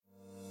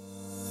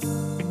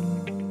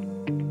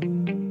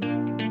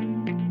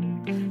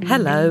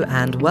Hello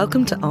and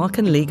welcome to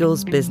Arkan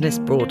Legal's Business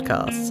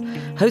Broadcasts,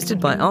 hosted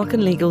by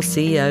Arkan Legal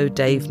CEO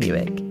Dave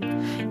Newick.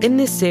 In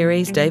this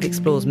series, Dave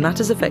explores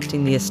matters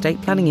affecting the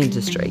estate planning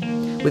industry,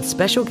 with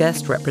special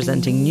guests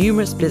representing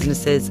numerous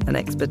businesses and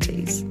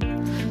expertise.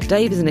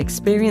 Dave is an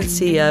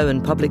experienced CEO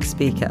and public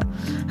speaker,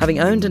 having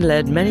owned and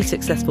led many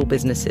successful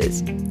businesses,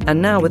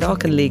 and now with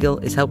Arkan Legal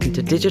is helping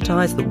to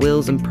digitise the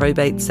wills and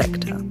probate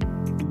sector.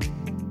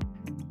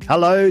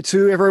 Hello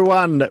to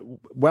everyone.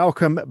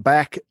 Welcome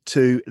back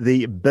to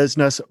the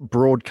Business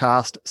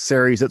Broadcast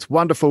series. It's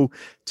wonderful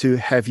to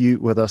have you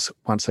with us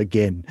once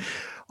again.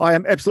 I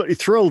am absolutely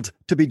thrilled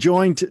to be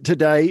joined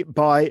today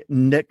by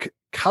Nick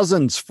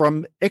Cousins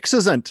from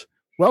Exozent.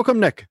 Welcome,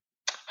 Nick.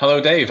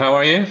 Hello, Dave. How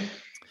are you?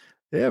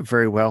 Yeah,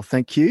 very well,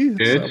 thank you.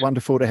 Good. It's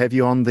wonderful to have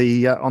you on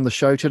the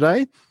show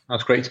today.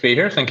 That's great to be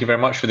here. Thank you very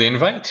much for the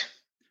invite.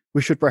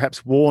 We should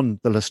perhaps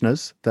warn the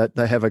listeners that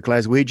they have a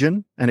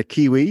Glaswegian and a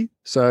Kiwi,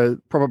 so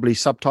probably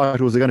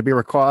subtitles are going to be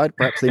required.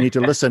 Perhaps they need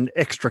to listen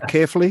extra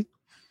carefully.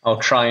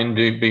 I'll try and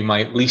be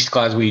my least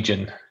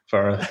Glaswegian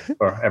for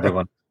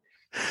everyone.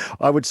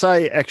 I would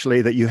say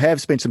actually that you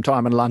have spent some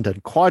time in London,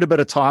 quite a bit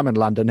of time in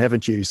London,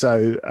 haven't you?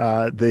 So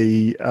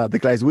the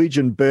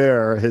Glaswegian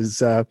burr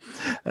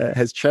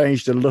has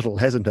changed a little,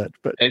 hasn't it?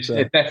 But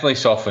it definitely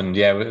softened.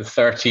 Yeah, with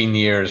 13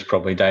 years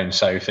probably down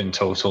south in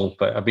total.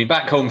 But I've been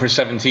back home for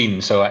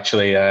 17, so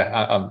actually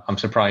I'm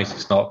surprised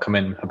it's not come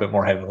in a bit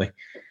more heavily.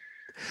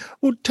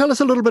 Well, tell us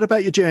a little bit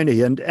about your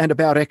journey and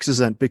about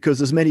Exozent, because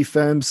there's many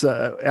firms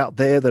out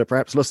there that are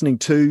perhaps listening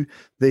to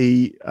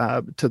the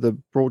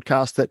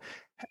broadcast that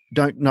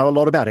don't know a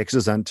lot about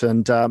Exozent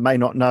and may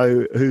not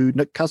know who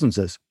Nick Cousins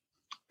is.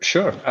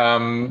 Sure.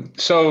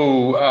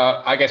 So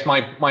I guess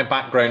my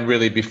background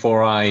really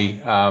before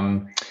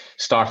I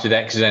started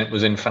Exozent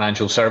was in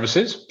financial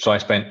services. So I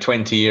spent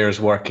 20 years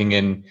working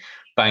in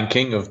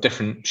banking of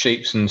different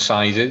shapes and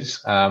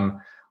sizes.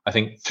 I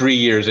think 3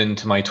 years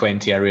into my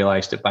 20, I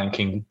realized that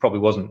banking probably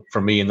wasn't for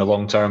me in the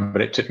long term,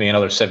 but it took me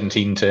another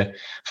 17 to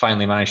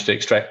finally manage to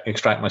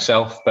extract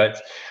myself.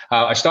 But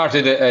I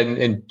started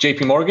in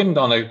JP Morgan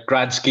on a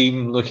grad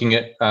scheme looking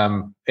at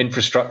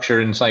infrastructure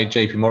inside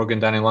JP Morgan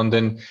down in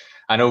London.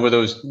 And over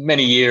those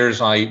many years,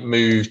 I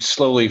moved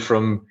slowly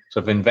from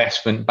sort of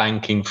investment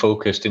banking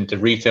focused into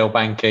retail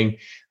banking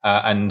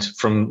and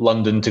from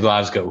London to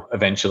Glasgow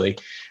eventually.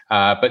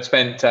 But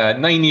spent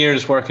 9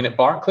 years working at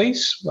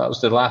Barclays. That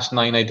was the last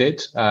 9 I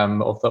did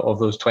of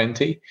those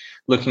 20.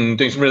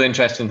 Doing some really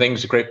interesting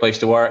things. A great place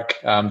to work.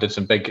 Did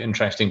some big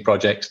interesting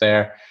projects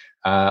there.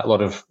 A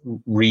lot of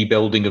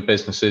rebuilding of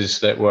businesses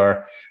that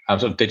were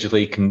sort of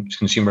digitally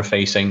consumer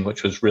facing,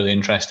 which was really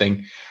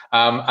interesting.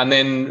 And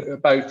then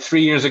about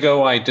 3 years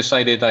ago, I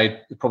decided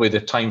probably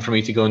the time for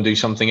me to go and do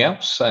something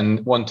else,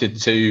 and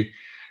wanted to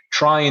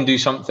try and do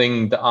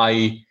something that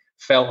I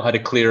felt had a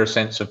clearer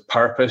sense of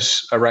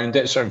purpose around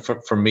it,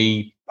 certainly for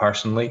me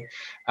personally.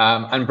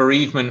 And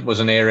bereavement was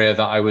an area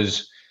that I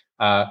was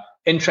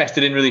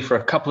interested in really for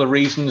a couple of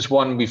reasons.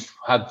 One, we've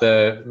had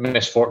the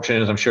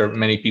misfortune, as I'm sure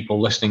many people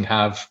listening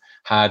have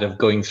had, of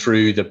going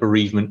through the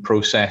bereavement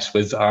process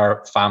with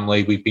our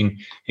family. We've been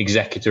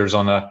executors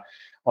on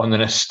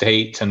an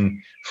estate, and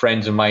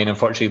friends of mine,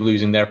 unfortunately,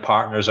 losing their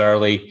partners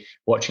early,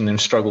 watching them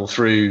struggle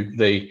through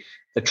the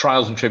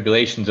trials and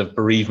tribulations of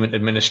bereavement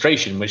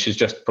administration, which is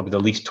just probably the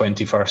least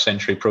 21st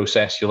century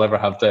process you'll ever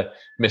have the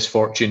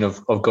misfortune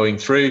of going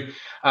through.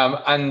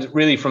 And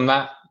really from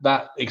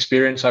that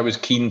experience, I was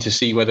keen to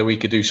see whether we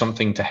could do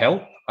something to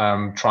help,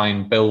 try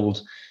and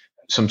build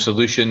some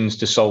solutions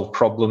to solve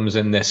problems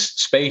in this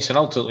space and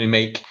ultimately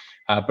make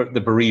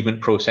the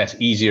bereavement process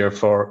easier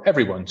for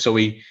everyone. So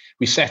we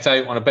set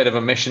out on a bit of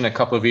a mission a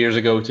couple of years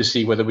ago to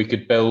see whether we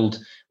could build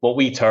what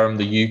we term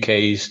the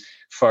UK's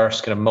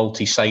first kind of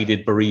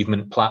multi-sided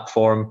bereavement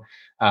platform.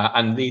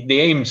 And the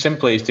aim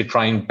simply is to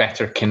try and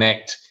better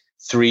connect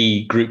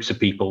 3 groups of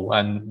people,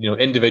 and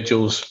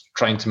individuals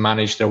trying to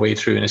manage their way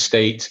through an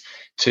estate,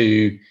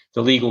 to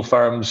the legal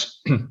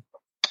firms.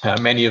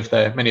 Many of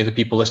the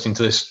people listening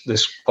to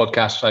this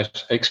podcast,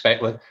 I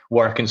expect,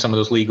 work in some of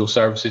those legal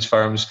services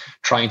firms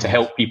trying to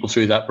help people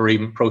through that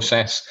bereavement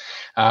process.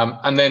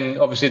 And then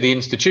obviously the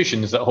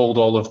institutions that hold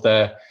all of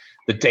the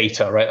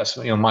data, right? That's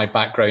my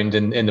background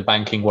in the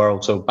banking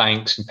world. So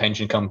banks and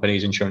pension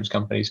companies, insurance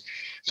companies.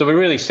 So we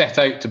really set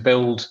out to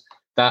build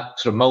that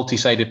sort of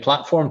multi-sided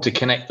platform to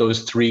connect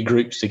those 3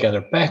 groups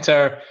together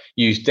better,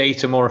 use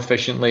data more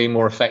efficiently,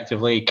 more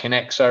effectively,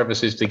 connect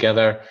services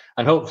together,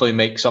 and hopefully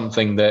make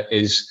something that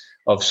is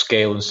of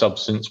scale and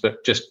substance,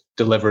 but just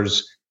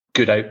delivers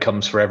good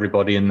outcomes for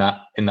everybody in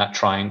that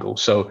triangle.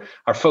 So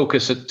our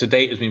focus to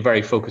date has been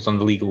very focused on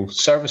the legal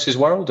services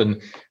world, and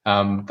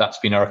that's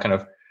been our kind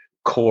of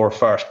core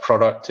first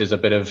product, is a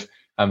bit of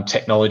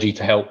technology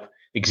to help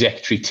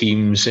executive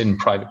teams in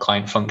private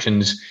client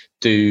functions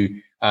do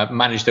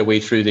manage their way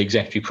through the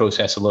executive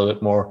process a little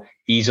bit more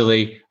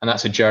easily. And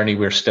that's a journey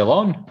we're still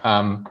on.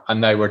 And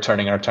now we're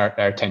turning our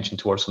attention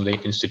towards some of the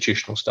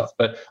institutional stuff,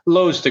 but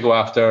loads to go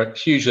after,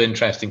 hugely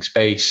interesting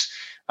space.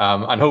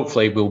 And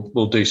hopefully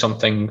we'll do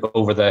something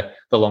over the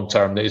long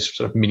term that is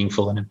sort of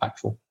meaningful and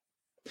impactful.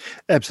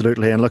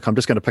 Absolutely. And look, I'm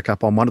just going to pick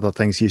up on one of the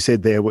things you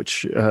said there,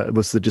 which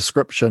was the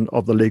description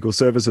of the legal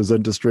services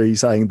industry,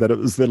 saying that it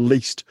was the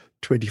least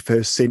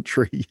 21st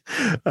century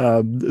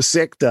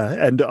sector.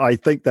 And I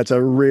think that's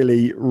a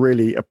really,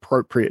 really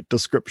appropriate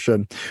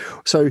description.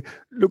 So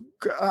look,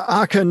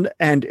 Arken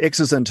and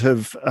Exozent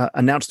have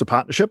announced a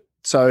partnership.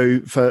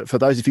 So for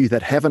those of you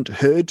that haven't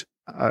heard,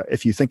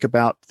 if you think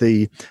about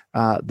the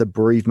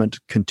bereavement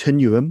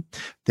continuum,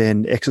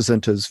 then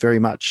Exozent is very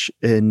much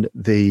in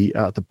the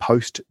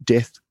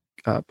post-death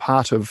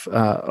part of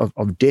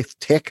death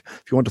tech,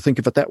 if you want to think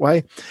of it that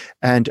way,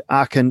 and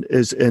Arken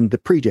is in the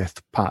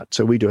pre-death part.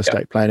 So we do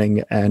estate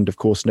planning, and of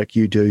course, Nick,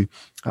 you do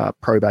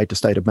probate,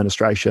 estate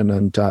administration,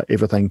 and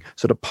everything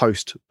sort of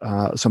post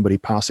somebody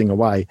passing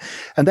away,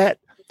 and that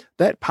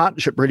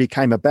partnership really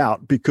came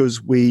about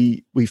because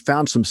we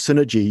found some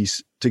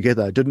synergies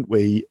together, didn't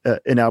we,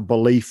 in our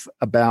belief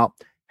about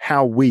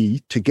how we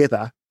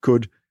together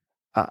could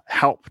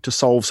help to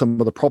solve some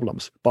of the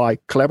problems by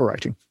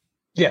collaborating.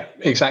 Yeah,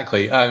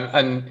 exactly.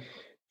 And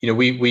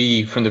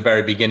we from the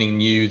very beginning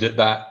knew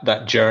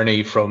that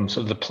journey from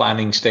sort of the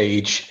planning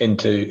stage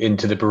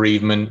into the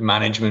bereavement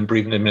management,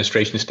 bereavement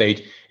administration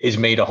stage is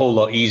made a whole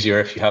lot easier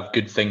if you have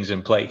good things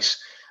in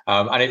place.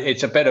 And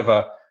it's a bit of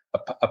a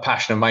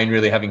passion of mine,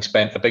 really, having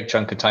spent a big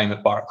chunk of time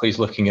at Barclays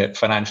looking at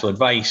financial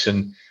advice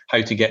and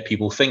how to get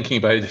people thinking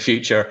about the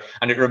future.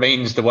 And it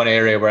remains the one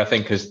area where I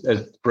think as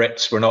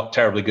Brits, we're not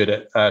terribly good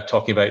at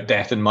talking about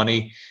death and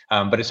money,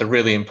 but it's a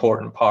really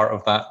important part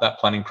of that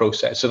planning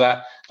process. So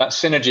that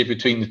synergy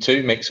between the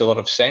two makes a lot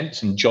of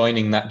sense, and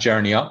joining that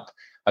journey up,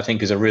 I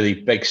think, is a really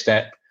big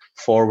step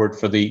forward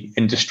for the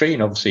industry.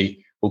 And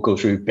obviously, we'll go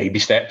through baby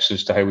steps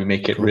as to how we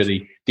make it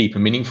really deep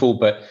and meaningful.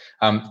 But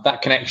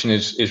that connection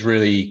is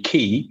really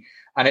key.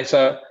 And it's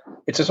a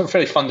sort of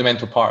fairly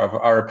fundamental part of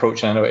our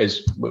approach. And I know it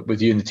is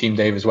with you and the team,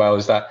 Dave, as well,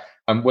 is that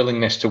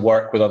willingness to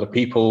work with other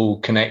people,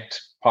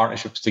 connect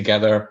partnerships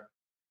together.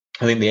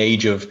 I think the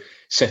age of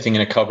sitting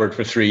in a cupboard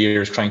for 3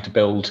 years trying to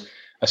build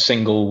a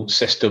single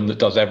system that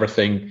does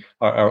everything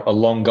are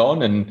long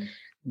gone. And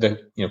the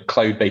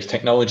cloud-based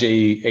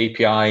technology,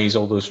 APIs,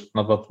 all those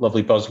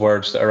lovely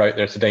buzzwords that are out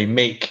there today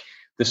make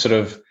the sort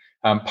of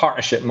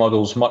partnership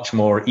models much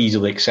more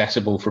easily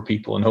accessible for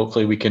people, and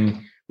hopefully we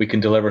can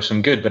deliver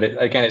some good. But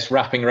it's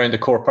wrapping around the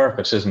core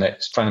purpose, isn't it?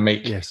 It's trying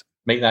to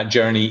make that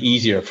journey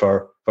easier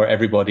for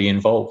everybody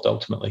involved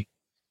ultimately.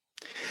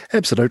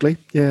 Absolutely,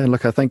 yeah.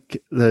 Look, I think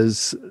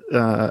there's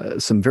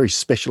some very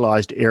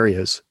specialised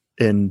areas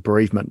in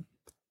bereavement.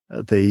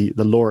 The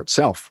law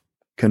itself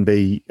can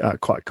be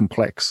quite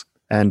complex,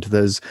 and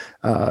there's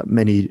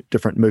many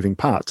different moving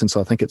parts. And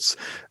so I think it's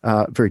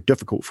very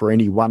difficult for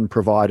any one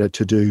provider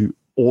to do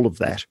all of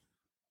that.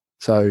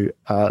 So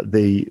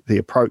the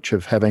approach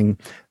of having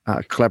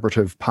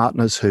collaborative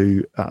partners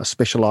who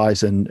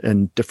specialize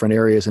in different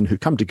areas and who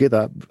come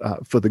together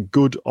for the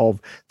good of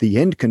the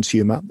end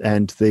consumer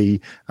and the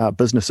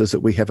businesses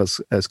that we have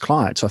as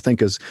clients, I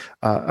think is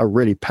a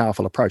really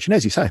powerful approach. And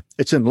as you say,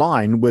 it's in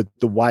line with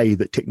the way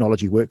that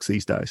technology works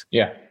these days.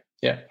 Yeah.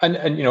 Yeah. And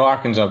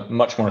Arken's a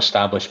much more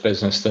established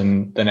business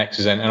than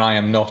Exozent. And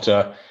I'm not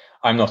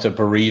a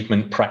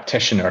bereavement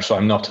practitioner, so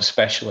I'm not a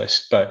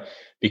specialist, but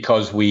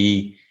because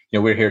we're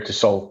here to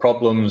solve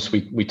problems,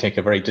 we take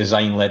a very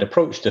design-led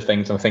approach to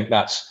things. And I think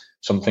that's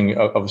something,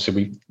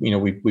 obviously,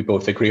 we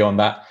both agree on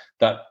that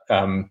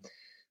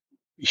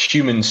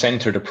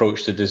human-centered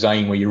approach to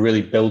design, where you're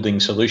really building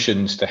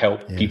solutions to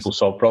help people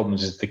solve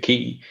problems, is the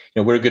key.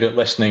 We're good at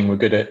listening, we're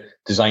good at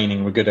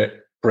designing, we're good at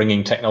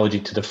bringing technology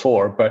to the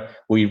fore, but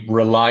we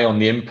rely on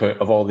the input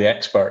of all the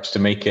experts to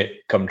make it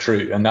come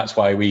true. And that's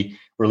why we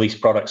release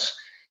products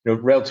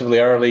relatively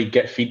early,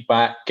 get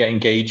feedback, get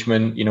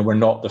engagement. We're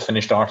not the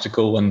finished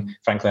article. And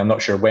frankly, I'm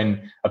not sure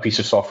when a piece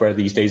of software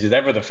these days is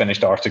ever the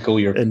finished article.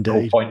 Your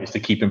whole point is to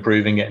keep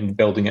improving it and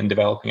building it and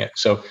developing it.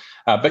 So,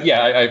 but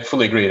yeah, I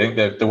fully agree. I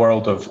think the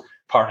world of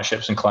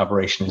partnerships and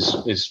collaboration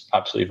is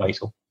absolutely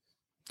vital.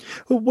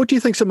 Well, what do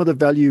you think some of the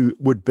value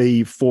would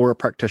be for a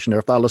practitioner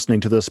if they're listening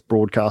to this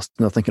broadcast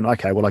and they're thinking,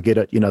 okay, well, I get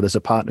it, there's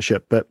a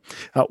partnership, but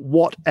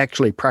what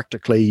actually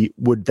practically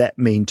would that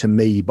mean to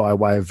me by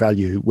way of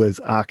value with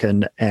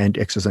Arken and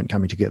Exozent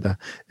coming together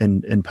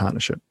in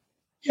partnership?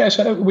 Yeah,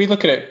 so we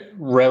look at it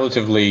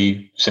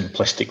relatively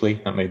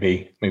simplistically. That may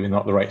be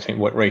not the right thing,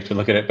 what way to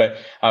look at it. But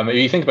if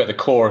you think about the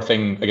core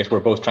thing, I guess we're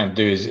both trying to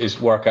do is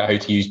work out how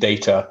to use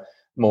data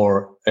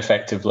more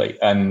effectively,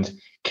 and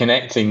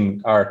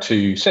connecting our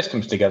two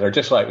systems together,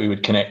 just like we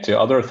would connect to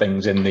other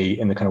things in the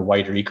kind of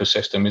wider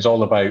ecosystem, is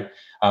all about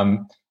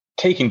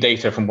taking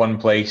data from one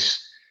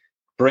place,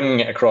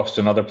 bringing it across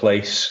to another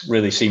place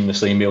really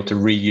seamlessly, and be able to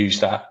reuse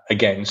that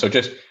again. So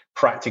just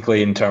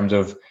practically in terms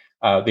of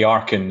the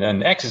Arken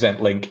and Exozent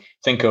link,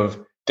 think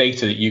of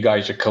data that you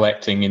guys are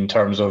collecting in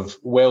terms of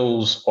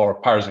wills or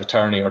powers of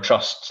attorney or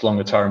trusts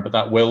longer term, but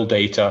that will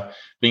data,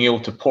 being able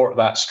to port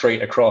that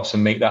straight across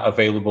and make that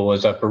available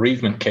as a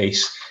bereavement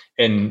case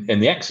in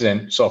the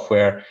Exozent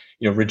software,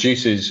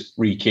 reduces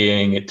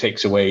rekeying. It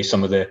takes away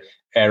some of the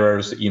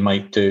errors that you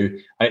might do.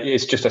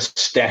 It's just a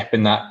step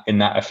in that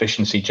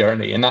efficiency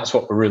journey, and that's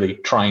what we're really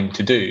trying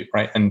to do,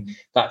 right? And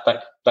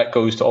that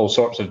goes to all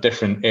sorts of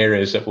different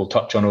areas that we'll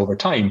touch on over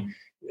time,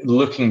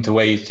 looking to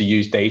ways to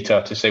use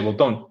data to say, well,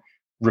 don't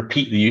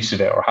repeat the use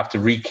of it or have to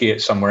rekey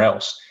it somewhere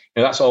else.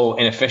 That's all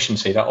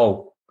inefficiency. That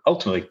all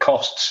ultimately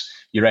costs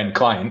your end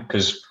client,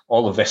 because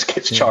all of this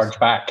gets charged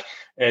back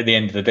at the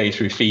end of the day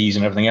through fees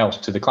and everything else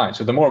to the client.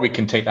 So the more we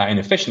can take that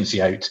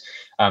inefficiency out,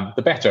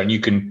 the better. And you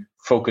can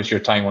focus your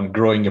time on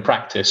growing your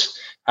practice,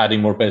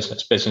 adding more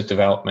business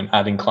development,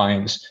 adding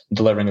clients,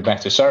 delivering a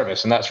better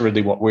service. And that's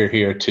really what we're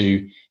here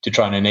to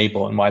try and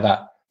enable, and why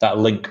that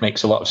link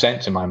makes a lot of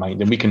sense in my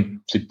mind. And we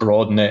can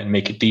broaden it and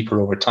make it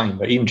deeper over time.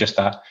 But even just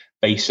that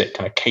basic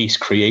kind of case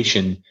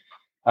creation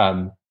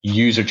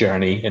user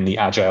journey in the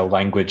agile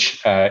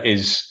language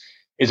is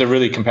a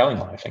really compelling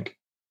one, I think.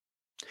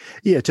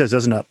 Yeah, it is,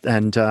 isn't it?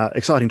 And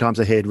exciting times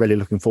ahead. Really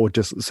looking forward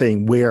to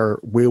seeing where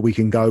we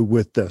can go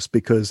with this,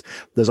 because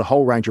there's a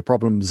whole range of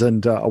problems,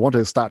 and I want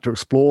to start to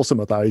explore some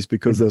of those,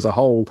 because there's a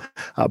whole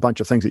bunch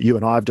of things that you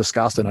and I have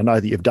discussed, and I know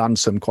that you've done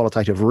some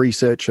qualitative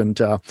research, and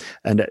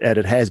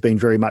it has been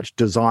very much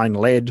design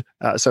led.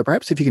 So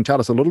perhaps if you can tell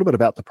us a little bit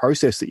about the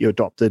process that you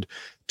adopted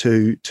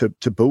to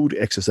build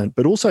Exozent,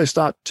 but also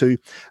start to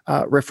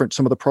reference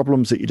some of the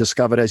problems that you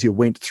discovered as you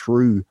went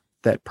through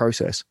that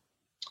process.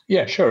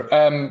 Yeah, sure.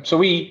 So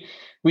we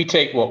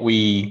take what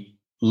we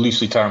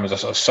loosely term as a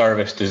sort of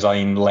service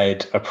design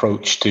led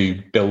approach to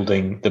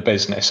building the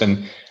business,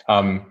 and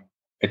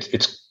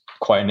it's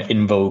quite an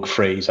in vogue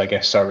phrase, I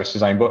guess, service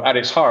design. But at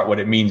its heart, what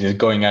it means is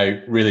going out,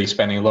 really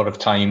spending a lot of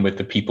time with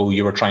the people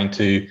you were trying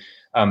to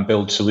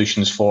build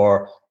solutions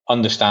for,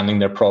 understanding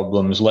their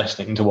problems,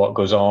 listening to what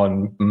goes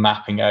on,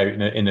 mapping out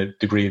in a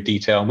degree of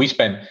detail. And we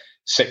spent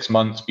 6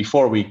 months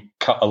before we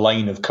cut a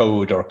line of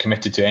code or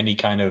committed to any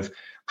kind of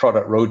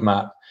product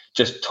roadmap,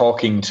 just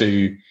talking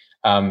to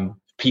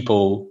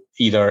people,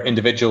 either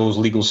individuals,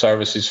 legal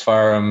services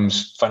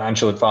firms,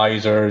 financial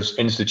advisors,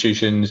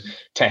 institutions,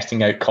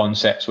 testing out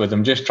concepts with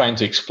them, just trying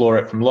to explore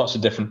it from lots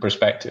of different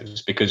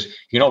perspectives, because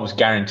you can always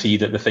guarantee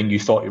that the thing you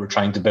thought you were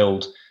trying to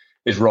build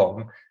is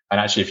wrong. And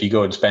actually, if you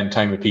go and spend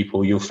time with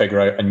people, you'll figure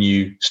out a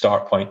new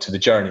start point to the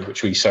journey,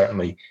 which we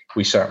certainly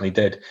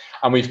did.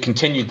 And we've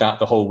continued that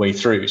the whole way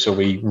through. So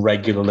we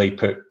regularly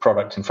put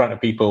product in front of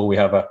people. We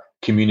have a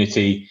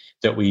community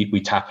that we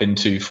tap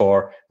into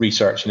for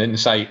research and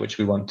insight, which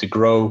we want to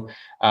grow.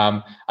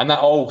 And that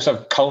all sort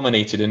of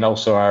culminated in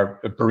also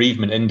our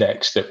bereavement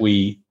index that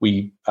we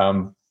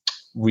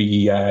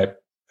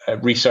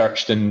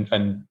researched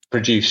and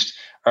produced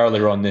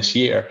earlier on this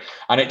year.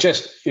 And it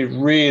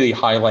really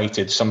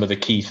highlighted some of the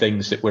key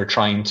things that we're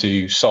trying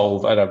to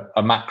solve at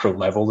a macro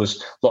level.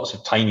 There's lots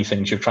of tiny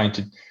things you're trying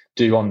to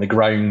do on the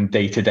ground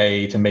day to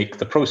day to make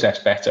the process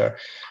better.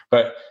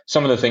 But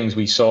some of the things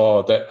we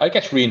saw that I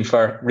guess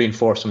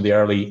reinforced some of the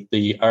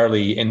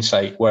early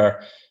insight,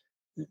 where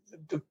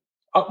the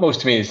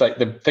utmost to me is like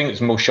the thing that's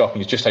most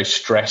shocking is just how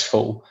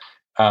stressful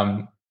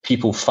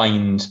people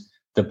find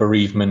the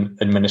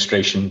bereavement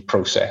administration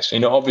process.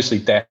 Obviously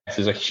death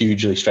is a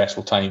hugely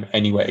stressful time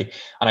anyway.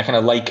 And I kind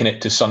of liken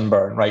it to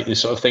sunburn, right? The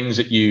sort of things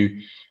that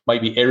you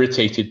might be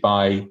irritated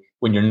by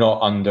when you're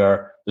not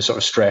under the sort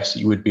of stress that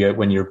you would be at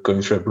when you're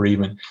going through a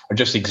bereavement are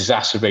just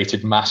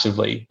exacerbated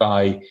massively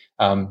by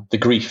the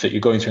grief that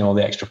you're going through and all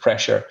the extra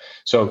pressure.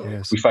 So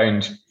yes. We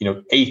found,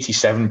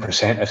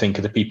 87%, I think,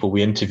 of the people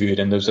we interviewed,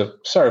 and there's a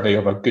survey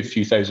of a good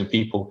few thousand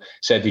people,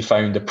 said they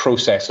found the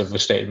process of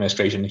estate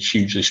administration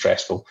hugely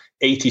stressful.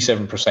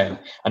 87%.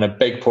 And a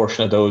big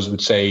portion of those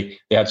would say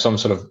they had some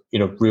sort of,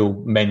 real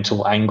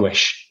mental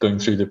anguish going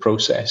through the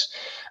process.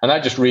 And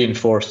that just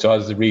reinforced to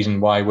us the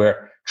reason why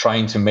we're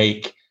trying to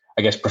make,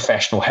 I guess,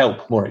 professional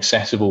help more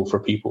accessible for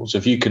people. So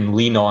if you can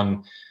lean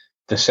on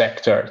the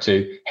sector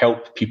to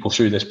help people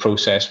through this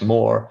process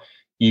more,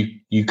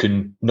 you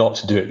can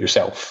not do it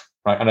yourself,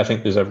 right? And I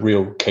think there's a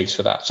real case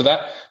for that. So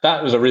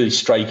that was a really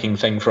striking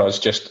thing for us,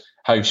 just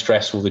how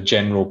stressful the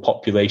general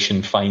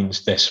population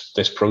finds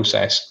this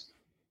process.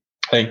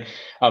 I think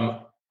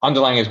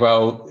underlying as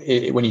well,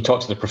 when you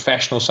talk to the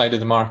professional side of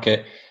the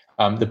market,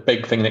 the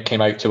big thing that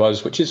came out to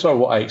us, which is sort of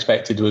what I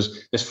expected,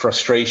 was this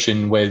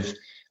frustration with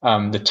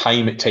the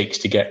time it takes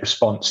to get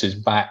responses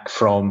back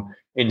from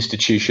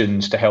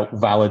institutions to help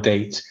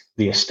validate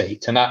the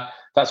estate. And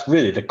that's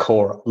really the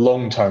core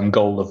long-term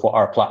goal of what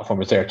our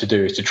platform is there to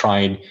do, is to try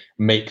and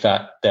make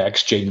the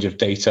exchange of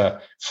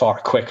data far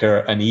quicker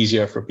and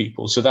easier for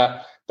people. So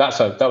that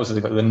was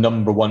the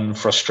number one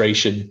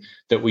frustration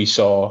that we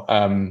saw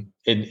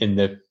in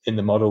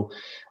the model.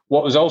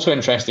 What was also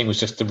interesting was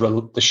just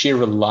the sheer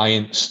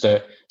reliance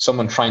that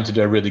someone trying to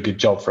do a really good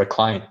job for a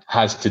client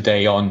has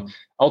today on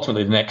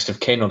ultimately the next of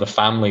kin or the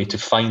family to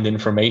find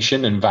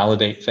information and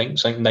validate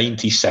things. I think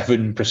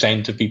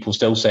 97% of people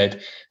still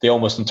said they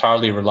almost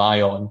entirely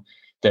rely on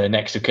the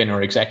next of kin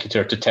or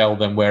executor to tell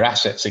them where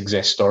assets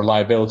exist or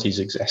liabilities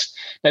exist.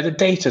 Now, the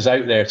data's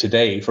out there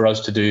today for us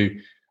to do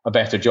a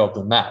better job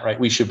than that, right?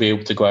 We should be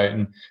able to go out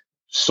and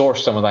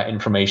source some of that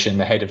information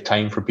ahead of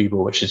time for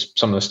people, which is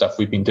some of the stuff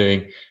we've been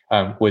doing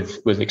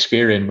with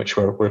Experian, which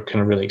we're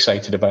kind of really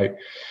excited about.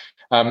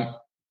 And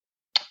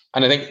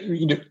I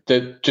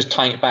think just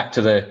tying it back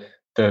to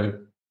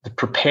the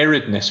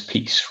preparedness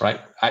piece,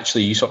 right?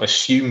 Actually, you sort of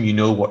assume you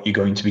know what you're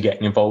going to be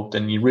getting involved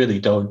in, you really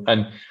don't.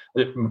 And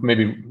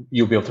maybe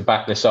you'll be able to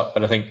back this up,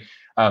 but I think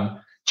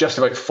just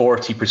about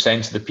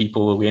 40% of the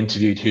people that we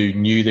interviewed who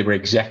knew they were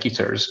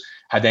executors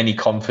had any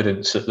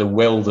confidence that the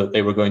will that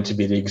they were going to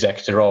be the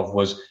executor of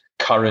was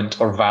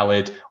current or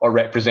valid or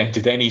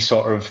represented any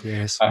sort of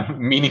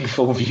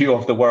meaningful view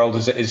of the world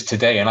as it is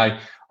today. And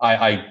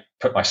I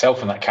put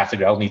myself in that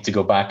category. I'll need to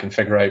go back and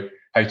figure out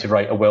how to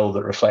write a will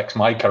that reflects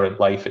my current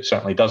life. It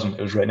certainly doesn't.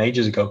 It was written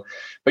ages ago.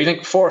 But you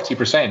think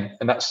 40%,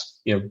 and that's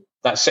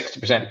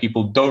 60% of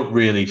people don't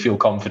really feel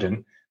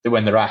confident that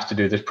when they're asked to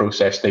do this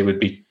process, they would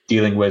be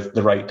dealing with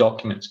the right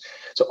documents.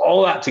 So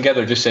all that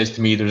together just says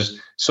to me there's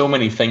so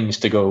many things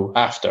to go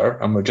after,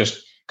 and we're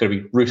just going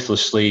to be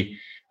ruthlessly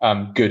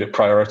good at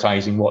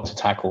prioritizing what to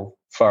tackle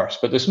first.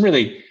 But there's some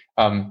really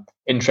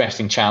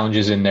interesting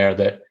challenges in there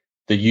that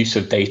the use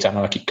of data, and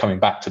I keep coming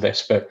back to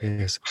this, but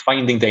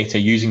finding data,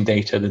 using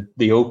data,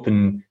 the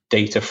open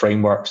data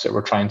frameworks that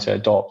we're trying to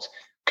adopt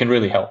can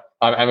really help.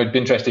 I would be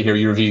interested to hear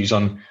your views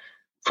on,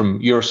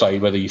 from your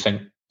side, whether you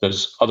think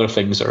there's other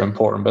things that are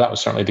important, but that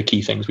was certainly the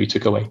key things we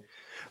took away.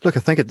 Look, I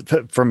think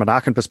from an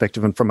Arkan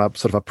perspective and from a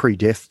sort of a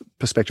pre-death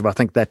perspective, I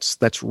think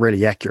that's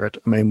really accurate.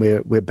 I mean,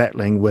 we're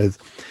battling with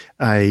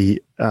a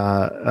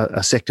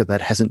sector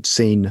that hasn't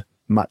seen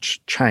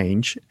much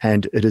change,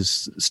 and it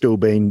has still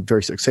been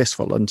very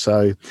successful. And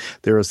so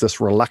there is this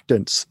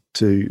reluctance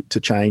to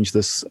change,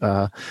 this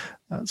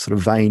sort of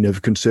vein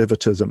of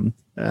conservatism,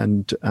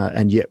 and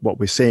yet what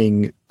we're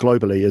seeing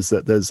globally is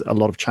that there's a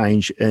lot of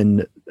change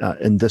in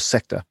this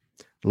sector.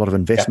 A lot of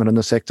investment in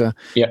the sector.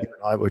 Yeah. You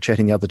and I were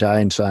chatting the other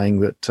day and saying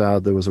that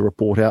there was a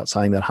report out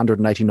saying that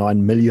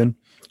 189 million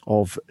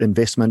of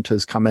investment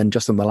has come in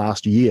just in the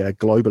last year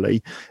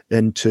globally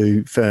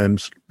into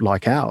firms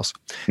like ours.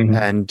 Mm-hmm.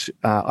 And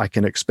I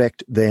can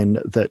expect then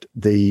that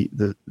the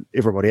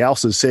everybody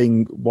else is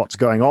seeing what's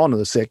going on in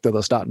the sector.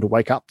 They're starting to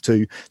wake up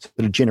to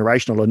sort of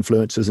generational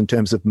influences in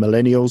terms of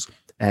millennials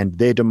and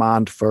their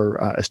demand for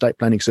estate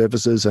planning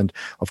services, and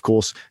of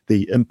course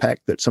the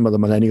impact that some of the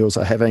millennials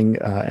are having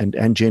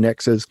and Gen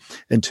Xers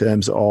in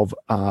terms of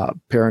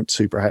parents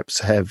who perhaps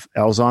have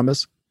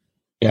Alzheimer's.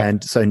 Yeah.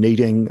 And so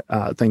needing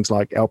things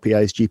like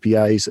LPAs,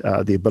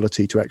 GPAs, the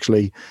ability to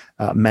actually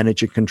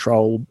manage and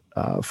control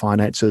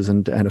finances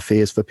and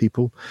affairs for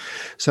people.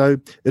 So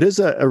it is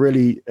a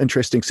really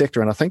interesting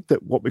sector. And I think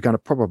that what we're going to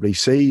probably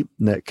see,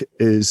 Nick,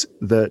 is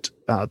that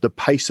the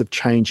pace of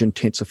change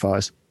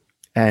intensifies.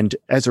 And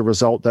as a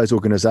result, those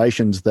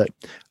organizations that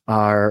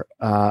are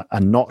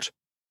not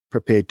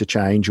prepared to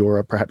change or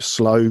are perhaps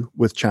slow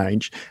with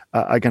change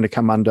are going to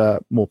come under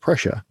more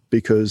pressure,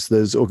 because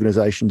there's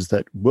organizations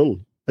that will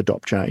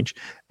adopt change.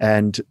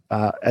 And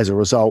as a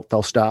result,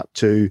 they'll start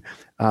to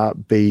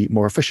be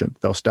more efficient.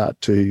 They'll start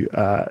to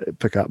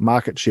pick up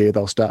market share.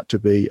 They'll start to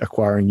be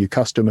acquiring new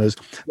customers.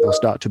 They'll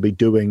start to be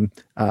doing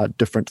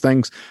different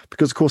things.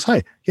 Because, of course,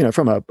 hey,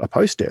 from a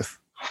post-death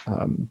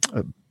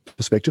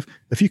perspective,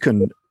 if you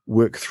can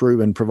work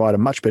through and provide a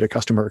much better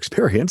customer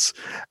experience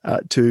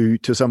to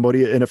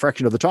somebody in a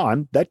fraction of the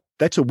time,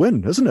 that's a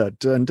win, isn't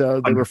it? And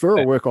the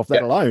referral work off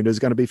that alone is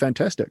going to be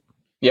fantastic.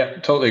 Yeah,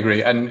 totally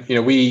agree. And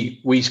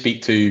we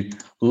speak to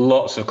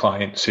lots of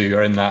clients who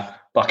are in that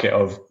bucket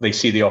of, they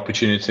see the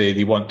opportunity,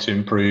 they want to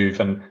improve,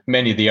 and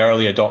many of the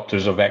early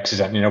adopters of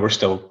Exozet, we're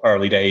still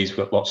early days,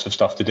 we've got lots of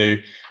stuff to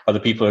do. Other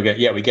people who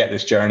we get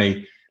this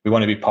journey, we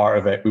want to be part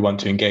of it, we want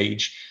to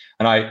engage.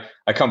 And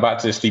I come back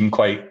to this theme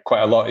quite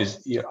a lot,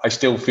 is I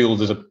still feel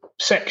there's a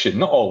section,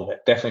 not all of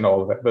it, definitely not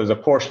all of it, but there's a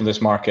portion of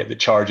this market that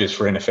charges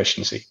for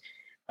inefficiency.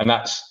 And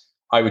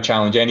I would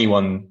challenge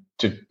anyone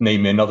to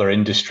name me another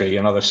industry,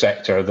 another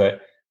sector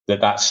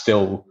that's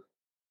still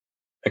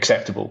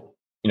acceptable.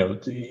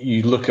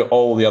 You look at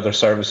all the other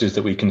services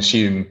that we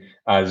consume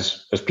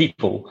as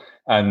people,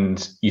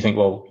 and you think,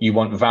 well, you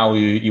want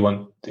value, you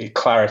want the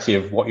clarity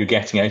of what you're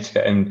getting out of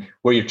it, and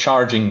where you're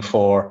charging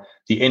for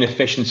the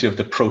inefficiency of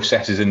the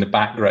processes in the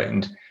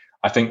background.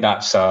 I think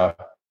that's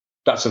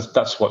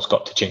what's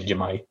got to change in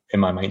my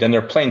mind. And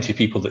there are plenty of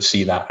people that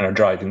see that and are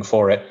driving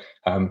for it.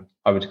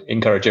 I would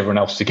encourage everyone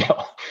else to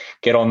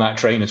get on that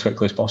train as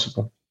quickly as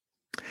possible.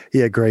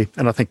 Yeah, agree.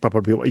 And I think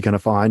probably what you're going to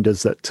find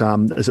is that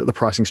the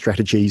pricing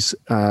strategies,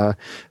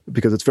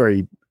 because it's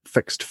very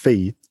fixed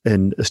fee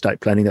in estate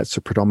planning, that's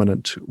a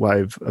predominant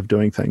way of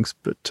doing things.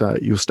 But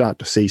you'll start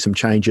to see some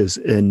changes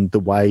in the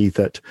way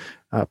that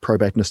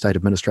probate and estate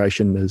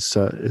administration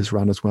is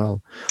run as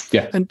well.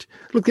 Yeah. And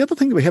look, the other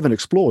thing that we haven't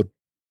explored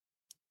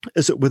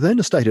is that within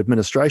estate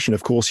administration,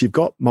 of course, you've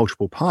got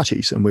multiple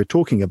parties, and we're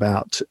talking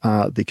about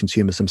the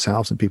consumers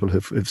themselves and people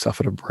who've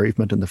suffered a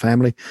bereavement in the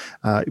family.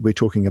 We're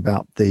talking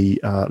about the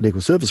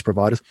legal service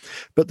providers,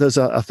 but there's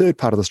a third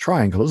part of this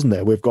triangle, isn't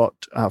there? We've got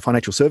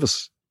financial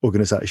service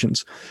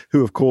organizations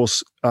who, of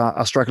course,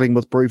 are struggling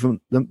with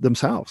bereavement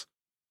themselves.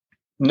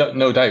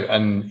 No doubt.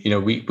 And,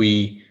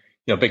 we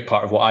a big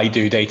part of what I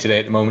do day to day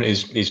at the moment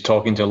is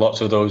talking to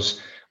lots of those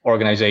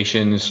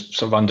organizations,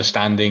 sort of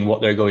understanding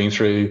what they're going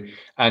through.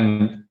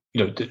 And,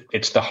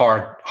 it's the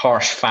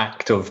harsh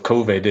fact of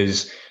COVID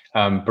is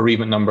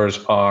bereavement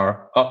numbers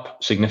are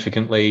up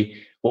significantly.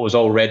 What was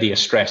already a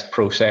stressed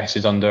process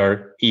is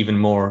under even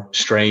more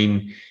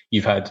strain.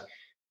 You've had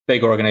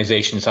big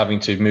organizations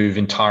having to move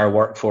entire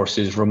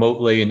workforces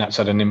remotely, and that's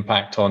had an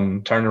impact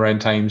on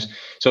turnaround times.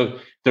 So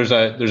there's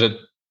a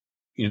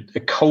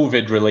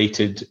COVID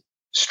related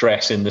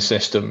stress in the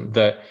system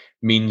that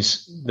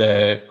means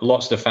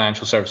lots of the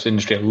financial service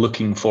industry are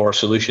looking for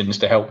solutions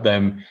to help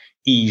them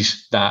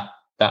ease that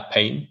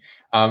pain.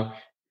 I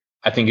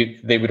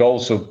think they would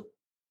also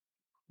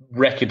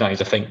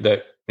recognize, I think,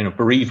 that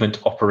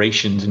bereavement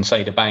operations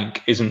inside a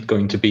bank isn't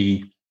going to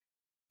be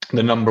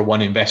the number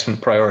one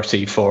investment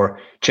priority for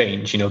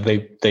change.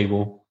 They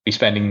will be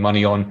spending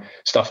money on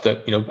stuff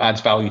that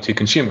adds value to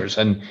consumers.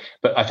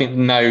 But I think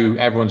now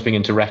everyone's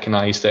beginning to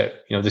recognize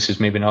that this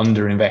is maybe an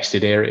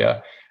underinvested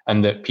area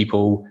and that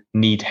people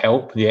need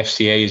help. The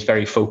FCA is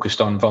very focused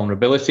on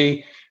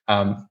vulnerability.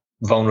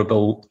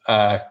 Vulnerable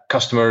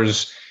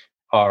customers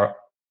are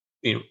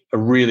a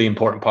really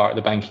important part of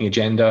the banking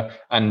agenda,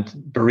 and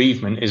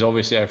bereavement is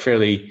obviously a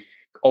fairly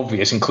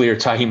obvious and clear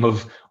time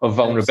of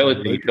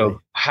vulnerability. Absolutely.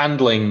 So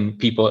handling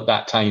people at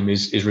that time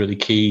is really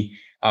key.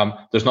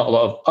 There's not a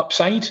lot of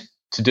upside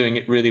to doing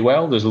it really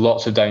well. There's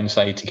lots of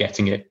downside to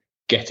getting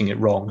it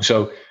wrong.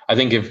 So I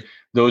think if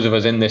those of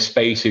us in this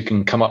space who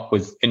can come up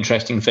with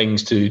interesting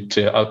things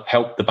to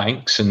help the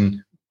banks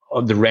and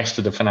the rest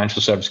of the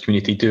financial service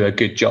community do a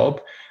good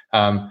job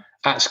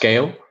at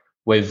scale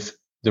with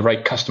the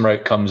right customer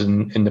outcomes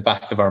in the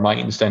back of our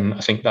minds, then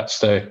I think it's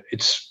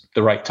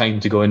the right time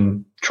to go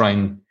and try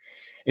and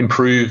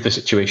improve the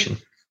situation.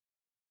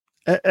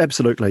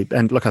 Absolutely.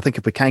 And look, I think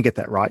if we can get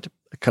that right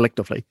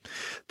collectively,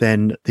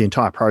 then the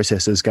entire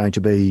process is going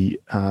to be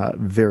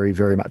very,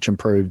 very much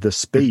improved. The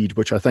speed,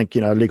 which I think,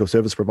 legal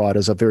service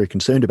providers are very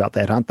concerned about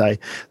that, aren't they?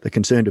 They're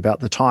concerned about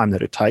the time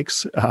that it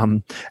takes.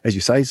 As you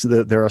say,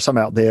 so there are some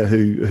out there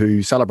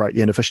who celebrate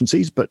the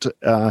inefficiencies, but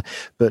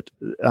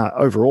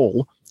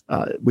overall,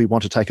 we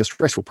want to take a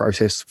stressful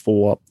process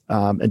for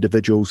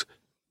individuals,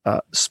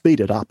 speed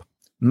it up,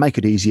 make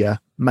it easier,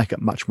 make it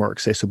much more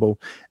accessible.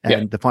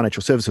 And the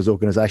financial services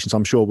organizations,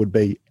 I'm sure, would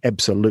be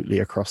absolutely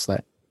across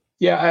that.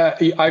 Yeah,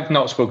 I've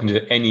not spoken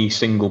to any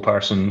single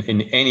person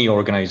in any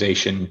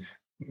organization,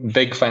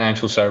 big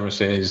financial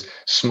services,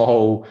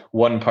 small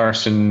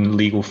one-person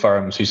legal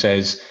firms, who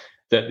says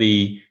that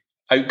the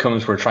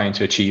outcomes we're trying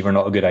to achieve are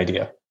not a good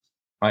idea.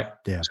 Right.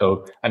 Yeah.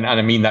 So, and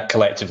I mean that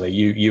collectively,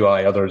 you,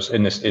 I, others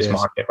in this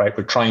market, right?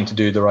 We're trying to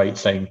do the right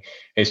thing.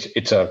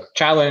 It's a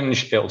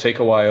challenge. It'll take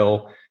a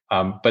while.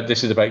 But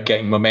this is about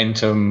getting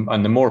momentum,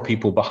 and the more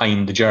people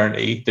behind the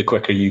journey, the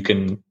quicker you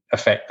can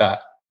affect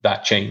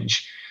that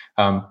change.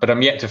 But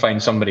I'm yet to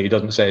find somebody who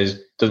hasn't said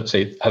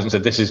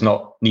this is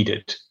not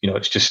needed.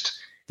 It's just,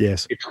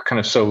 it's kind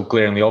of so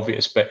glaringly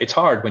obvious. But it's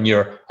hard when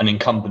you're an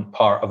incumbent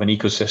part of an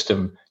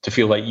ecosystem to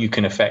feel like you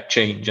can affect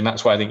change. And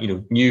that's why I think,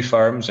 new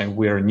firms, and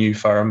we're a new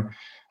firm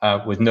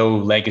with no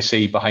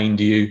legacy behind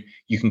you.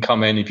 You can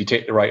come in if you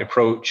take the right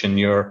approach and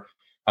you're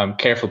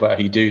careful about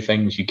how you do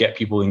things, you get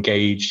people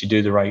engaged, you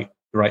do take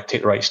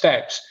the right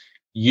steps.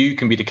 You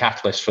can be the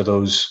catalyst for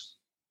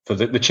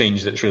the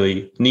change that's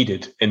really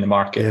needed in the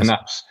market. And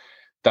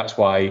that's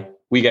why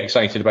we get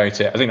excited about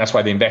it. I think that's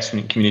why the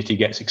investment community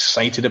gets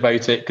excited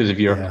about it, because if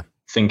you're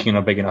thinking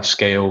on a big enough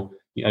scale,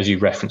 as you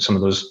referenced some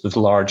of those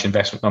large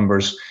investment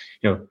numbers,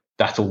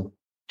 that'll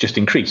just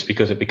increase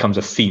because it becomes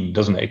a theme,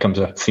 doesn't it? It becomes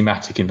a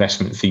thematic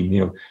investment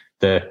theme.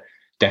 The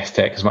death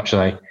tech, as much as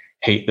I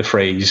hate the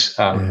phrase,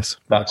 that's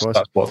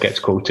what gets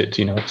quoted.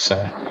 It's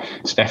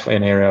definitely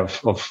an area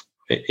of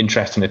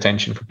interest and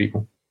attention for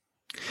people.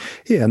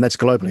 Yeah, and that's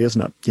globally, isn't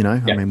it? I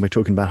mean, we're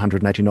talking about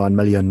 189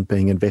 million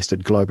being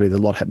invested globally. There's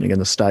a lot happening in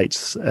the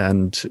States,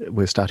 and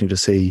we're starting to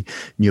see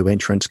new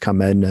entrants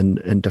come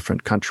in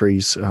different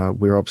countries.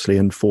 We're obviously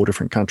in 4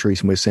 different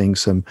countries, and we're seeing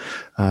some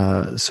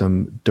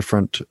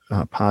different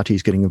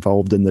parties getting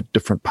involved in the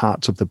different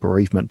parts of the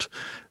bereavement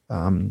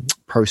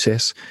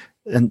process,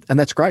 and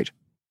that's great.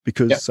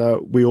 Because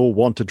we all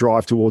want to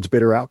drive towards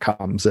better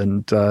outcomes,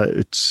 and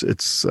it's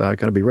going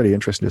to be really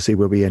interesting to see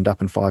where we end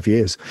up in 5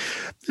 years.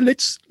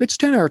 Let's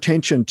turn our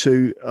attention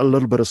to a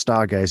little bit of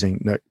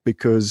stargazing, Nick,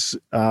 because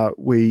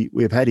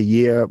we've had a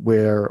year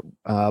where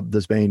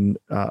there's been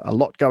a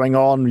lot going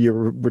on.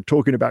 We're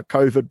talking about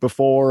COVID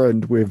before,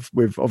 and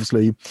we've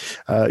obviously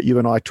you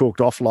and I talked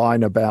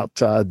offline about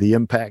the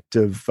impact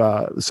of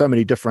so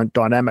many different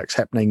dynamics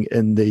happening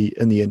in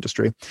the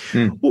industry.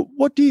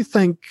 What do you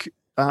think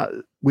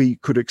we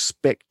could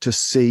expect to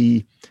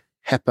see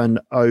happen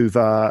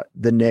over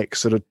the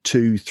next sort of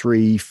 2,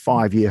 3,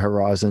 5 year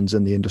horizons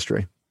in the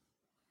industry?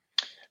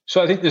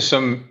 So I think there's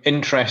some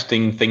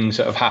interesting things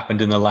that have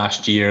happened in the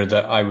last year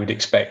that I would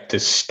expect to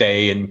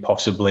stay and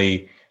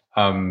possibly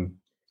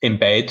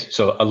embed.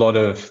 So a lot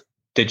of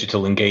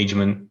digital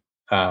engagement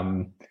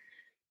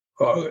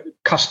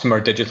customer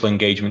digital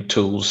engagement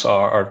tools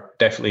are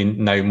definitely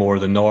now more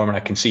the norm, and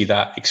I can see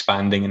that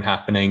expanding and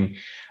happening.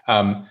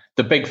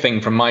 The big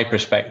thing from my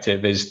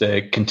perspective is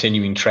the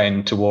continuing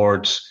trend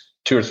towards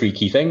two or three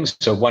key things.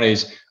 So one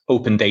is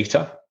open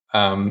data.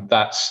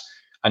 That's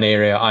an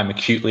area I'm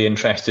acutely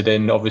interested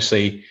in.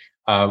 Obviously,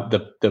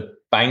 the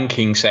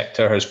banking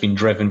sector has been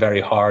driven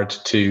very hard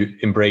to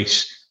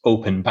embrace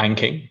open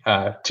banking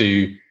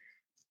to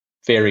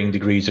varying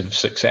degrees of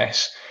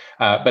success.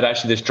 But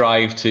actually this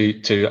drive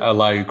to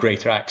allow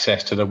greater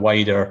access to the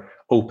wider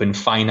open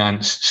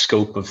finance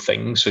scope of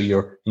things, so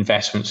your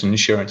investments and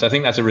insurance, I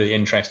think that's a really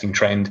interesting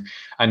trend.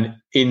 And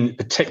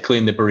particularly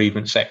in the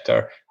bereavement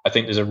sector, I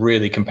think there's a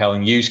really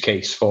compelling use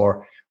case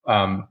for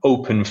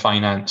open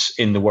finance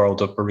in the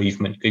world of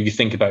bereavement. If you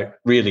think about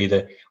really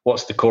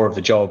what's the core of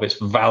the job, it's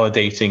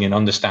validating and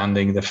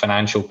understanding the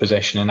financial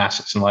position and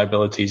assets and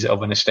liabilities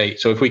of an estate.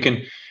 So if we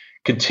can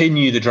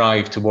continue the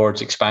drive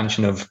towards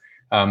expansion of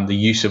the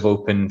use of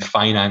open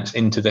finance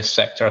into this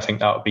sector, I think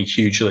that would be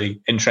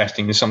hugely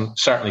interesting. There's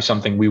certainly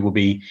something we will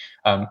be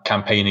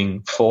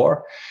campaigning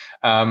for.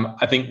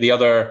 I think the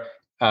other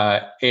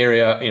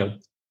area,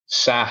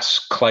 SaaS,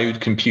 cloud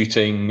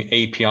computing,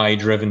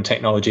 API-driven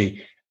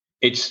technology,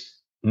 it's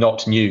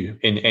not new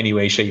in any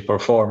way, shape, or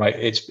form.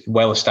 It's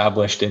well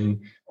established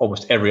in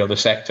almost every other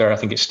sector. I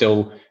think it's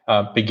still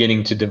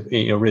beginning to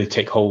really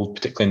take hold,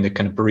 particularly in the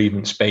kind of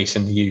bereavement space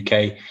in the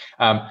UK.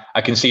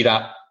 I can see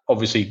that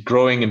obviously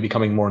growing and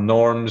becoming more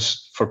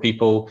norms for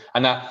people,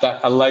 and that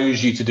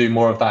allows you to do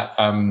more of that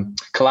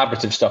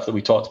collaborative stuff that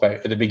we talked about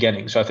at the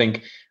beginning. So I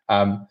think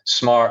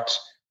smart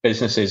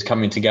businesses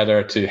coming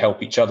together to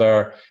help each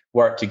other,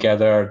 work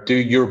together, do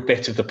your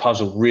bit of the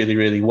puzzle really,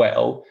 really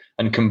well,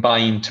 and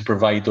combine to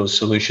provide those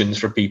solutions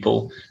for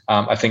people.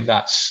 I think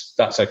that's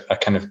a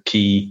kind of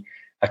key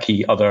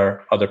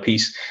other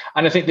piece.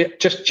 And I think that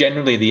just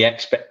generally the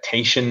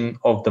expectation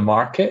of the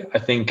market, I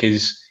think,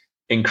 is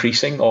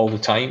increasing all the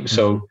time.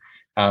 So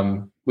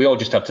we all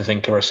just have to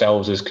think of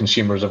ourselves as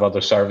consumers of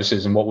other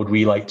services and what would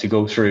we like to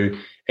go through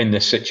in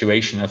this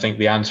situation. I think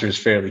the answer is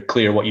fairly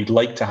clear what you'd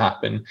like to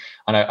happen.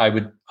 And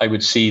I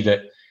would see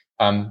that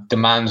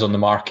demands on the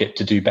market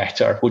to do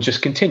better will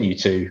just continue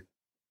to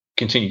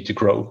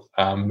grow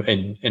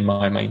in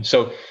my mind.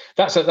 So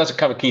that's a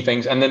couple of key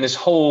things. And then this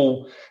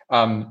whole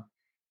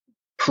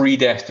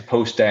pre-death to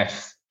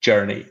post-death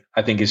journey,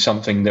 I think, is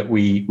something that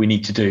we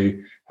need to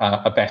do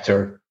a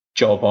better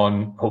job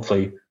on.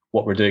 Hopefully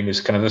what we're doing is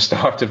kind of the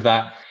start of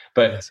that,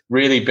 but yes,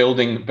 really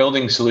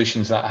building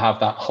solutions that have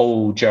that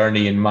whole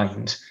journey in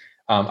mind,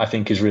 I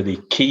think is really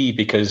key,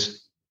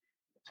 because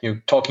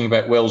talking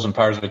about wills and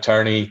powers of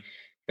attorney,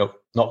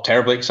 not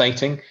terribly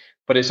exciting,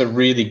 but it's a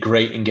really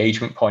great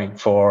engagement point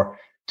for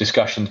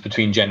discussions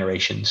between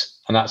generations.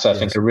 And that's, I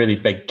think, a really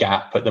big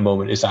gap at the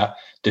moment, is that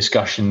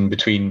discussion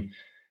between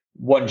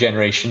one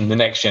generation, the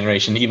next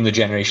generation, even the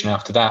generation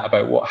after that,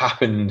 about what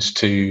happens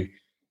to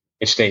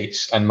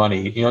estates and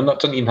money.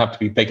 Doesn't even have to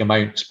be big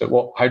amounts, but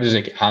how does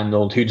it get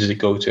handled? Who does it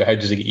go to? How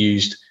does it get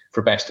used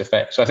for best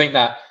effect? So I think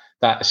that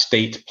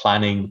estate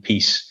planning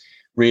piece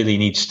really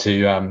needs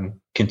to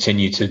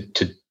continue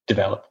to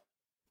develop.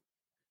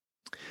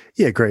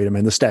 Yeah, great. I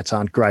mean, the stats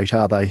aren't great,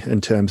 are they, in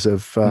terms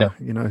of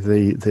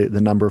the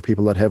number of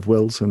people that have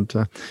wills, and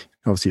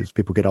obviously as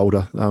people get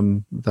older,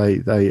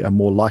 they are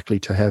more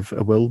likely to have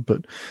a will.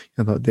 But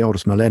the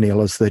oldest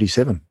millennial is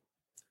 37.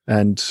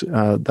 And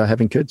they're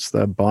having kids,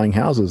 they're buying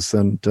houses,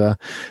 and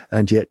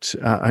yet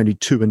only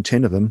 2 in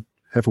 10 of them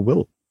have a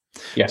will.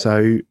 Yeah.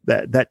 So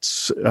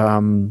that's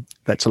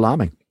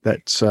alarming.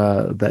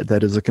 That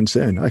is a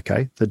concern.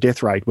 Okay, the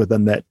death rate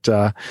within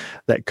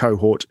that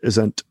cohort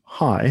isn't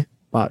high,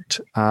 but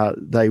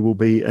they will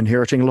be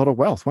inheriting a lot of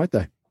wealth, won't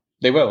they?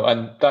 They will,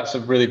 and that's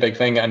a really big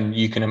thing. And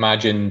you can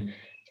imagine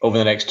over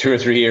the next 2 or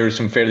 3 years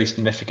some fairly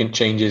significant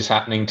changes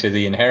happening to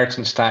the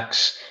inheritance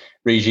tax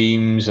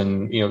regimes,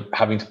 and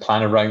having to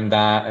plan around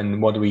that.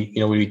 And what do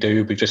we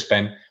do? We've just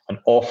spent an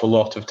awful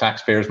lot of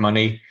taxpayers'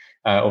 money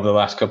over the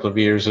last couple of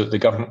years that the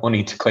government will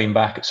need to claim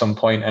back at some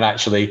point. And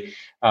actually,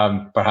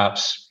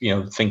 perhaps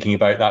thinking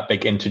about that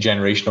big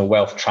intergenerational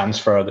wealth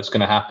transfer that's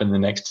going to happen in the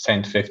next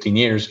 10 to 15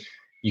 years,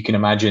 you can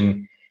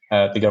imagine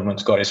the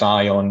government's got its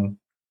eye on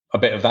a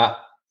bit of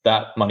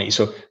that money.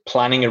 So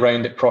planning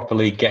around it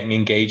properly, getting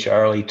engaged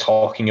early,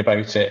 talking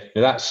about it,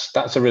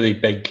 that's a really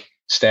big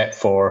step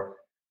for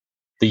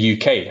the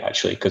UK,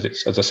 actually, because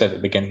it's, as I said at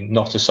the beginning,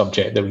 not a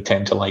subject that we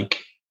tend to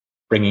like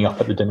bringing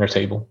up at the dinner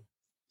table.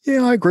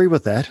 Yeah, I agree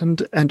with that,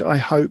 and I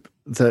hope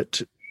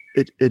that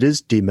it is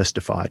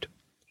demystified,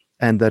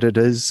 and that it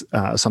is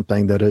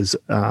something that is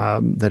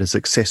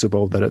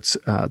accessible, that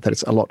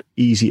it's a lot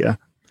easier,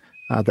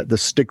 that the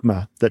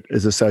stigma that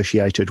is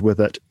associated with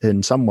it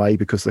in some way,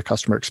 because the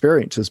customer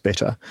experience is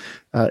better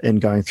in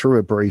going through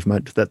a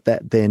bereavement, that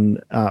then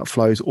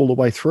flows all the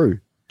way through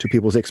to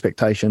people's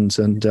expectations,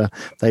 and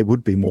they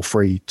would be more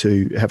free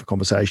to have a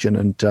conversation,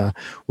 and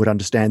would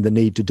understand the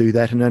need to do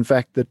that, and in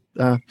fact that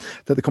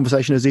the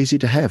conversation is easy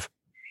to have.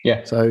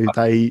 Yeah. So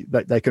they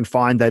can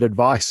find that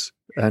advice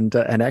and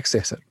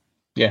access it.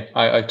 Yeah,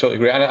 I totally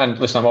agree. And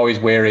listen, I'm always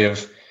wary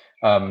of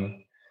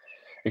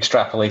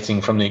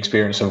extrapolating from the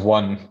experience of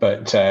one.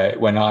 But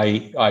when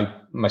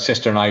my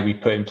sister and I, we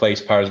put in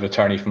place powers of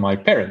attorney for my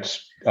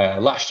parents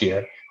last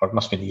year, or it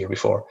must have been the year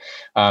before,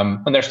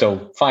 and they're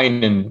still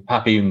fine and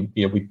happy. And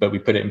but we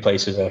put it in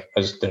place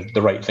as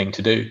the right thing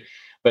to do.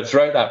 But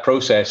throughout that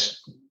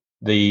process,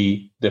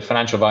 the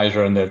financial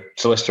advisor and the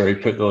solicitor who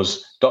put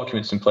those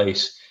documents in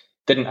place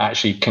didn't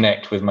actually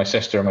connect with my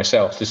sister or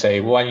myself to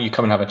say, well, why don't you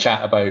come and have a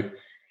chat about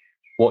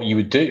what you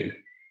would do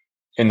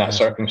in that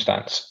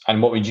circumstance,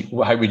 and how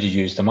would you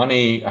use the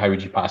money? How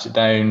would you pass it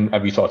down?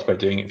 Have you thought about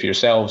doing it for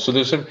yourselves? So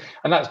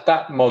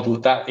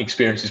that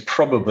experience is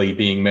probably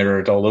being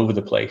mirrored all over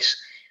the place.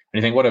 And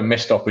I think what a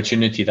missed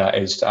opportunity that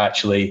is to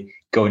actually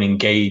go and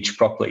engage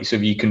properly. So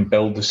if you can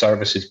build the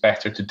services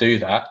better to do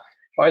that,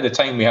 by the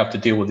time we have to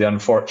deal with the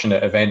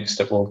unfortunate events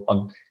that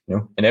will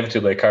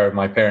inevitably occur with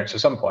my parents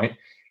at some point,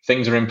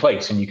 things are in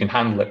place and you can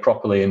handle it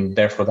properly, and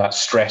therefore that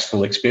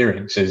stressful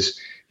experience is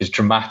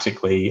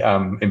dramatically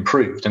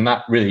improved, and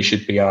that really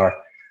should be our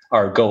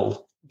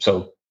goal.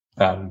 So,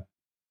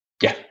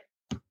 yeah.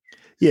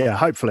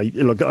 Hopefully,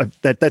 look,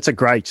 that's a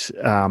great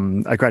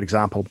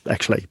example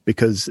actually,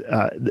 because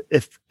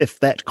if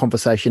that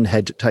conversation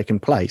had taken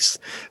place,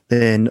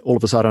 then all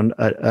of a sudden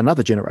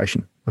another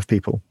generation of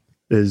people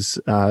is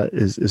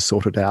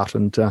sorted out,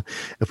 and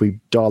if we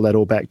dial that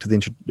all back to the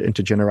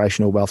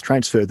intergenerational wealth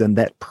transfer, then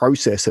that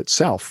process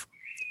itself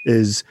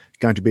is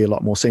going to be a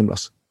lot more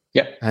seamless.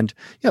 Yeah. And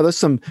there's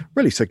some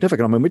really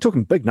significant, we're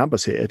talking big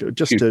numbers here.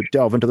 Just to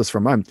delve into this for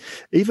a moment,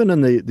 even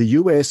in the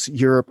US,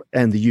 Europe,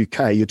 and the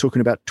UK, you're talking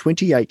about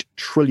 28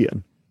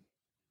 trillion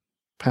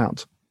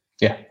pounds.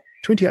 Yeah.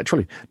 28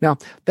 trillion. Now,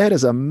 that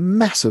is a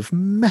massive,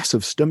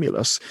 massive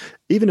stimulus,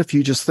 even if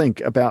you just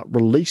think about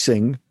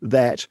releasing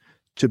that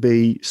to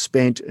be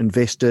spent,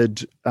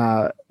 invested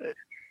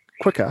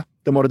quicker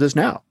than what it is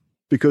now.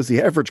 Because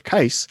the average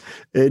case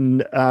by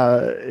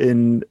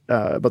the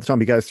time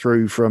you go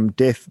through from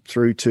death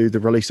through to the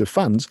release of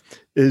funds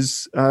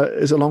is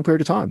a long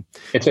period of time.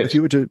 It is. If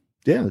you were to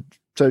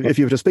if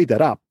you were to speed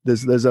that up,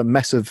 there's a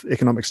massive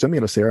economic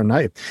stimulus there, and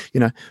hey,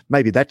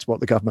 maybe that's what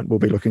the government will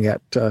be looking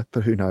at.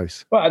 But who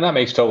knows? Well, and that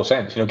makes total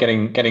sense.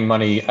 Getting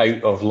money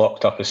out of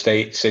locked up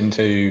estates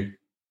into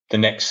the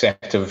next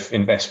set of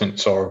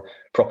investments or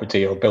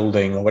property or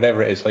building or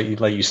whatever it is,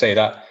 like you say,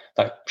 that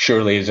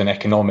surely is an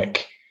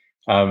economic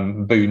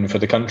boon for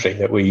the country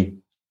that we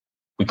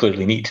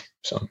clearly need.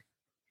 So,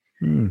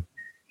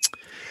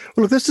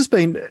 Well, this has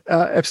been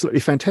absolutely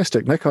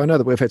fantastic, Nick. I know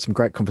that we've had some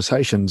great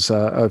conversations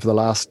over the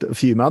last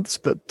few months,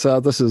 but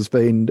this has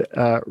been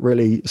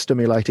really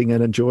stimulating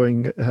and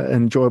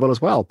enjoyable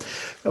as well.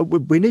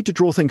 We need to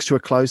draw things to a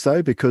close,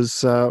 though,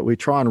 because we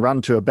try and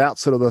run to about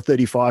sort of the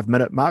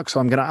 35-minute mark. So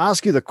I'm going to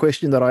ask you the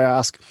question that I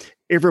ask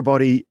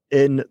everybody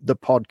in the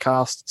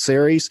podcast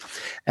series,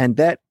 and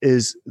that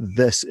is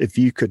this: if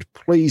you could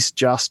please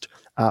just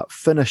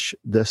finish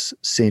this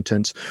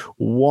sentence,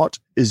 what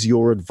is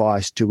your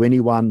advice to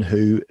anyone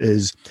who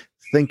is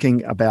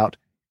thinking about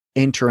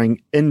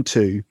entering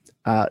into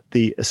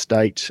the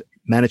estate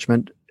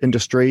management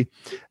industry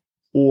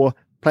or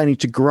planning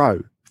to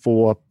grow,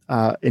 for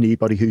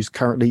anybody who's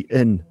currently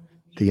in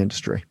the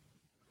industry?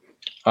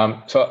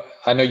 So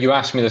I know you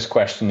asked me this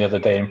question the other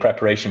day in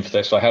preparation for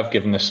this, so I have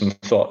given this some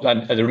thought.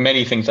 And there are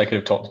many things I could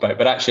have talked about,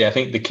 but actually I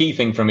think the key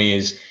thing for me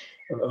is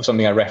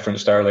something I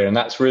referenced earlier, and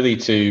that's really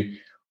to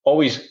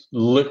always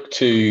look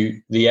to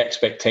the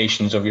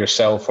expectations of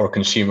yourself or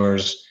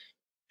consumers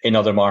in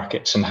other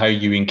markets and how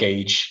you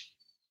engage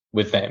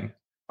with them.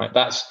 Right?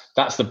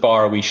 That's the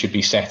bar we should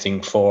be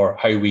setting for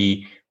how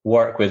we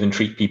work with and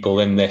treat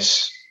people in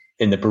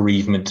the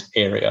bereavement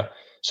area.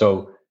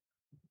 So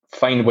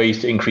find ways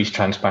to increase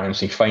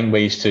transparency, find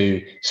ways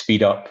to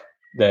speed up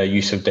the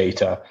use of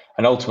data,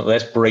 and ultimately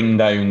let's bring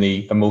down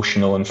the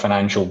emotional and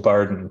financial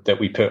burden that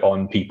we put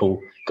on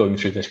people going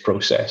through this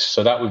process.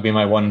 So that would be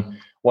my one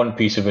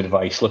piece of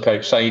advice. Look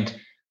outside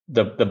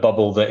the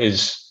bubble that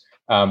is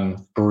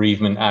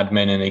bereavement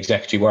admin and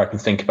executive work, and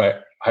think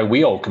about how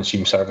we all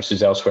consume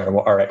services elsewhere and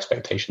what our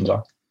expectations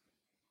are.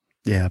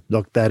 Yeah,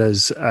 look, that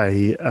is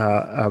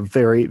a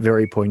very,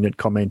 very poignant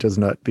comment,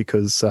 isn't it?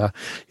 Because,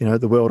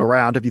 the world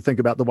around, if you think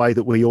about the way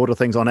that we order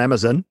things on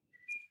Amazon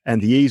and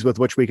the ease with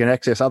which we can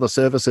access other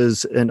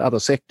services in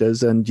other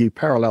sectors, and you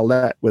parallel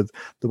that with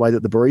the way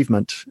that the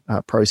bereavement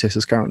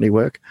processes currently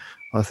work,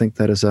 I think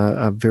that is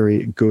a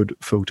very good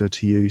filter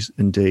to use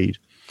indeed.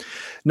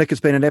 Nick, it's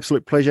been an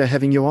absolute pleasure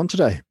having you on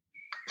today.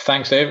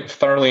 Thanks, Dave.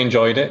 Thoroughly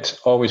enjoyed it.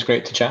 Always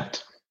great to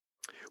chat.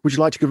 Would you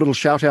like to give a little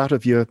shout out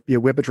of your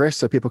web address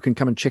so people can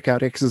come and check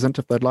out Exizent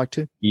if they'd like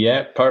to?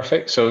 Yeah,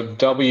 perfect. So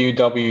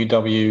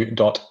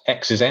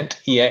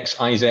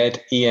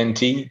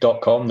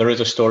www.exizent.com. There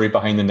is a story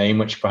behind the name,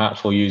 which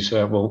perhaps we'll use.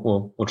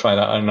 We'll try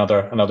that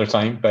another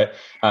time. But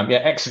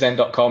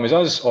exizent.com is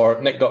us,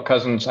 or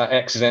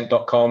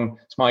nick.cousins@exizent.com.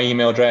 It's my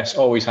email address.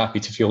 Always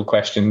happy to field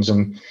questions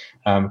and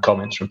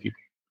comments from people.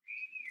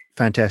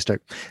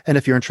 Fantastic. And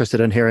if you're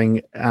interested in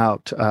hearing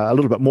out a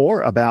little bit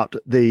more about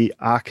the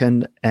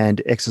Arkin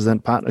and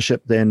Exozent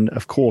partnership, then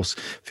of course,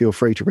 feel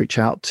free to reach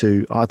out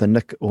to either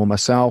Nick or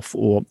myself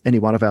or any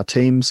one of our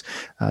teams.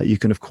 You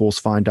can, of course,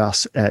 find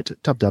us at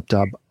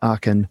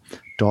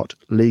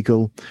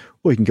www.arkin.legal,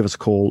 or you can give us a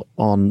call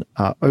on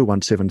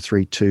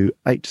 01732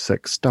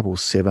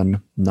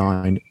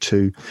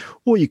 867792,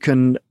 or you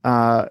can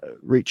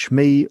reach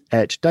me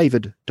at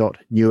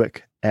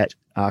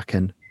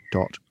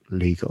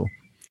david.newick@arkin.legal.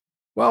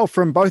 Well,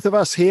 from both of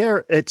us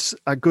here, it's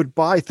a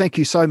goodbye. Thank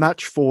you so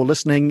much for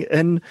listening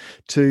in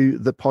to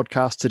the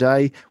podcast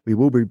today. We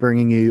will be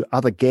bringing you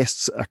other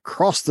guests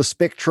across the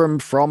spectrum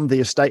from the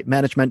estate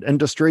management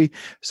industry.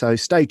 So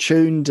stay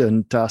tuned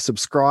and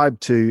subscribe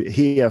to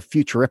hear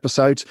future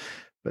episodes.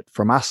 But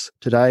from us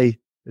today,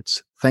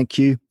 it's thank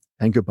you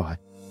and goodbye.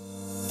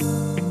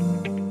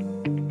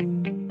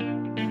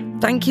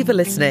 Thank you for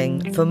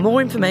listening. For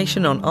more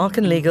information on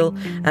Arkin Legal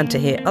and to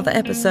hear other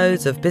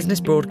episodes of Business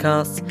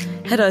Broadcasts,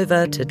 head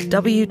over to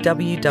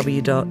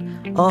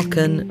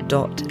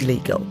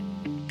www.arkin.legal.